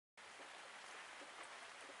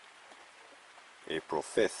April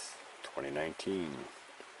 5th, 2019.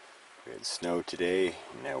 We had snow today,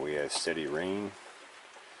 now we have steady rain.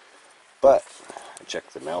 But I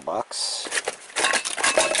checked the mailbox.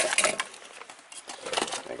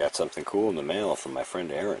 I got something cool in the mail from my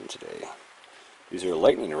friend Aaron today. These are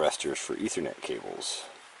lightning arresters for Ethernet cables.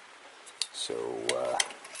 So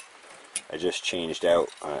I just changed out,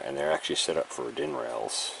 and they're actually set up for DIN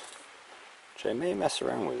rails, which I may mess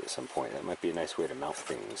around with at some point. That might be a nice way to mount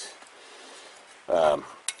things.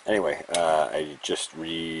 Anyway, I just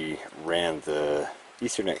ran the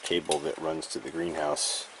Ethernet cable that runs to the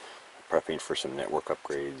greenhouse, prepping for some network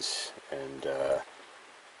upgrades and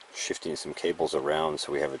shifting some cables around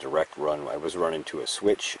so we have a direct run. I was running to a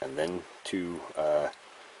switch and then to,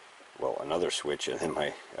 well, another switch and then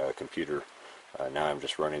my computer. Now I'm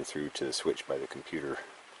just running through to the switch by the computer.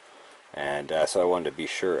 And so I wanted to be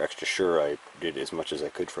sure, extra sure, I did as much as I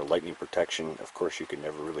could for lightning protection. Of course, you can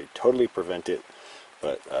never really totally prevent it,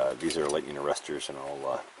 but these are lightning arresters, and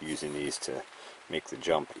I'll be using these to make the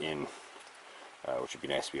jump in, which would be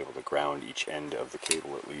nice to be able to ground each end of the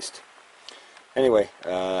cable at least. Anyway, I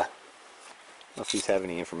don't know if these have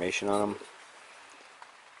any information on them.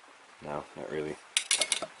 No, not really.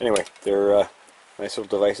 Anyway, they're nice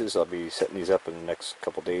little devices. I'll be setting these up in the next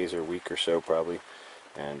couple days or week or so probably.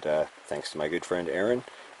 And thanks to my good friend Aaron,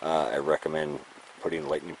 I recommend putting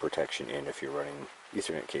lightning protection in if you're running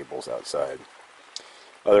Ethernet cables outside.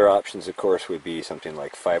 Other options, of course, would be something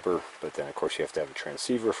like fiber, but then of course you have to have a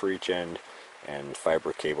transceiver for each end, and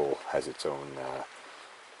fiber cable has its own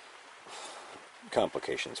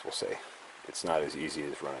complications, we'll say. It's not as easy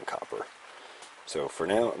as running copper. So for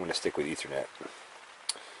now, I'm going to stick with Ethernet.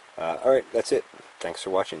 Alright, that's it. Thanks for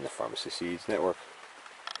watching the Pharmacy Seeds Network.